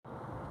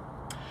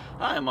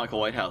Hi, I'm Michael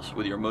Whitehouse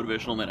with your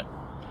Motivational Minute.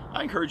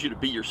 I encourage you to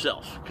be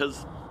yourself,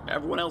 because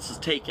everyone else is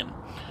taken.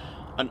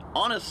 An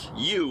honest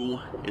you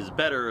is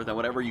better than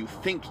whatever you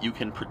think you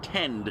can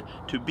pretend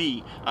to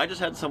be. I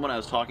just had someone I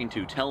was talking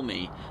to tell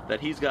me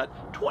that he's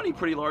got 20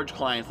 pretty large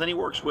clients, then he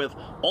works with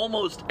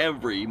almost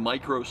every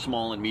micro,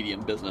 small, and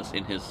medium business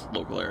in his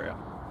local area.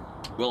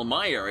 Well, in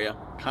my area,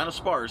 kind of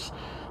sparse,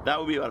 that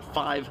would be about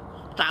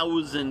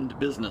 5,000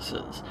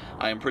 businesses.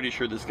 I am pretty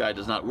sure this guy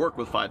does not work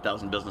with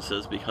 5,000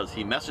 businesses because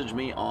he messaged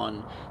me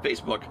on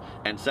Facebook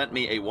and sent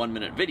me a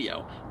 1-minute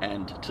video,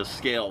 and to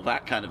scale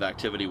that kind of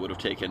activity would have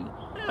taken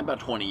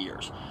about 20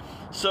 years.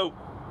 So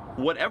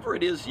whatever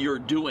it is you're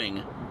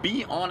doing,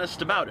 be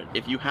honest about it.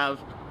 If you have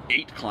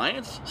 8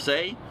 clients,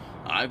 say,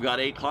 I've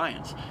got 8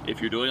 clients. If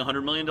you're doing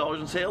 $100 million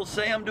in sales,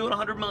 say I'm doing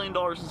 $100 million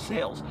in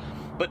sales.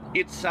 But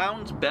it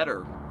sounds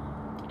better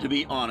to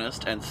be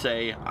honest and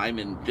say, I'm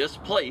in this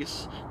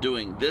place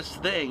doing this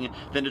thing,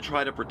 than to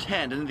try to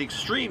pretend. And in the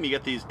extreme, you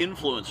get these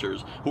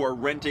influencers who are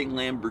renting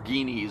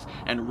Lamborghinis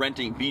and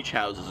renting beach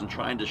houses and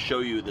trying to show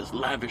you this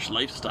lavish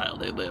lifestyle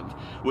they live,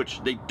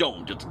 which they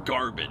don't. It's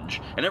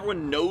garbage. And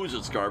everyone knows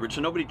it's garbage,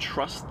 so nobody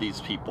trusts these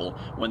people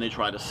when they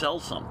try to sell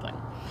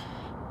something.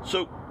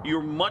 So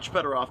you're much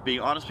better off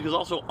being honest, because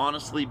also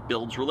honestly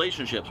builds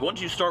relationships.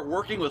 Once you start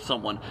working with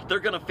someone, they're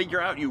going to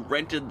figure out you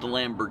rented the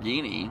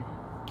Lamborghini.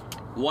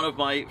 One of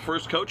my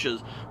first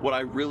coaches, what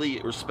I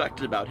really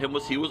respected about him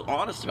was he was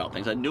honest about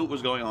things. I knew what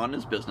was going on in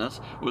his business,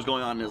 what was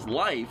going on in his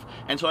life,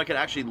 and so I could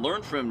actually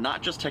learn from him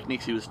not just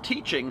techniques he was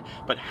teaching,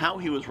 but how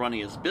he was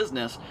running his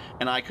business,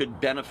 and I could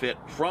benefit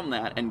from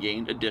that and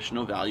gain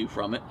additional value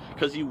from it,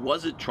 because he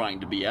wasn't trying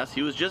to BS,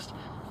 he was just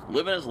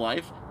living his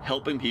life,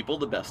 helping people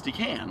the best he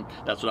can.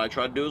 That's what I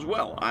try to do as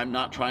well. I'm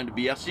not trying to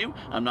BS you.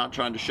 I'm not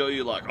trying to show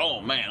you like, oh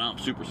man, I'm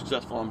super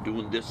successful, I'm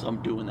doing this,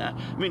 I'm doing that.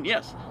 I mean,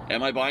 yes,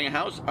 am I buying a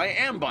house? I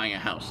am buying a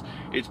house.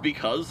 It's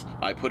because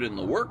I put in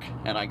the work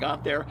and I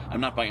got there.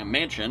 I'm not buying a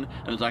mansion,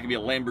 and there's not gonna be a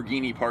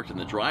Lamborghini parked in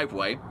the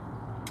driveway.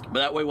 But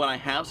that way, when I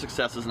have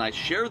successes and I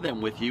share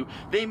them with you,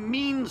 they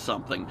mean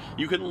something.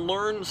 You can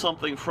learn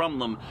something from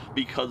them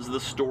because the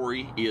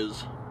story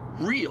is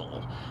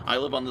real. I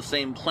live on the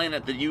same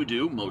planet that you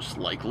do, most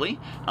likely,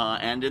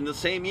 and in the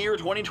same year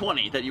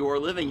 2020 that you are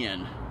living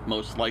in,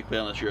 most likely,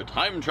 unless you're a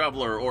time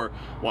traveler or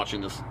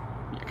watching this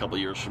a couple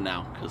years from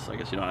now, because I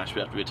guess you don't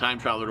actually have to be a time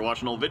traveler to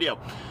watch an old video.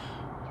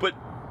 But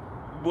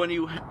when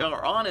you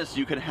are honest,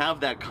 you can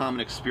have that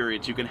common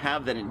experience, you can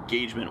have that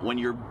engagement. When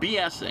you're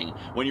BSing,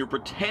 when you're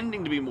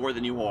pretending to be more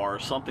than you are,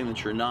 something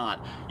that you're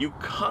not, you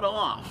cut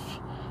off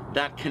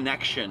that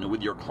connection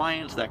with your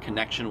clients, that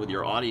connection with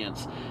your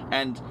audience,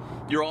 and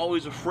you're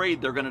always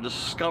afraid they're going to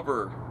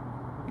discover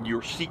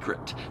your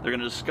secret. They're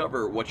going to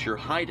discover what you're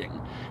hiding.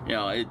 You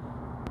know,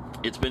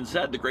 it's been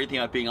said, the great thing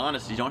about being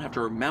honest is you don't have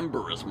to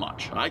remember as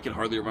much. I can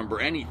hardly remember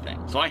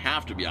anything, so I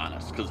have to be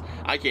honest, because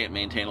I can't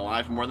maintain a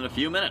lie for more than a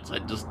few minutes.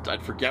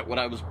 I'd forget what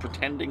I was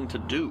pretending to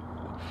do.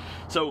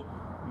 So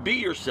be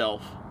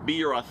yourself, be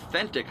your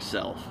authentic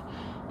self,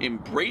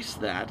 embrace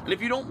that, and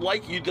if you don't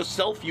like the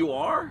self you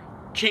are,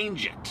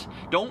 change it.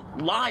 Don't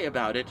lie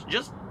about it,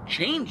 just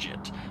change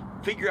it.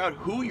 Figure out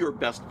who your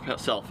best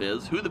self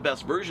is, who the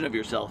best version of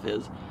yourself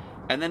is,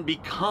 and then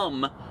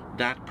become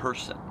that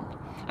person.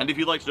 And if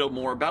you'd like to know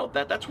more about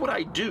that, that's what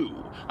I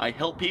do. I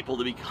help people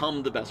to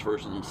become the best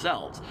version of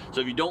themselves.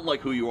 So if you don't like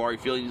who you are, you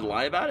feel you need to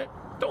lie about it,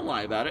 don't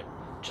lie about it.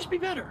 Just be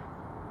better.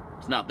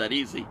 It's not that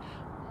easy,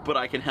 but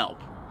I can help.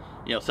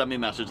 You know, send me a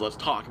message, let's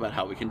talk about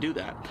how we can do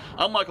that.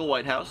 I'm Michael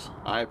Whitehouse.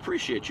 I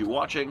appreciate you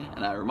watching,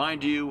 and I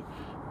remind you,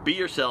 be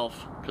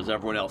yourself, because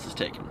everyone else is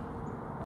taken.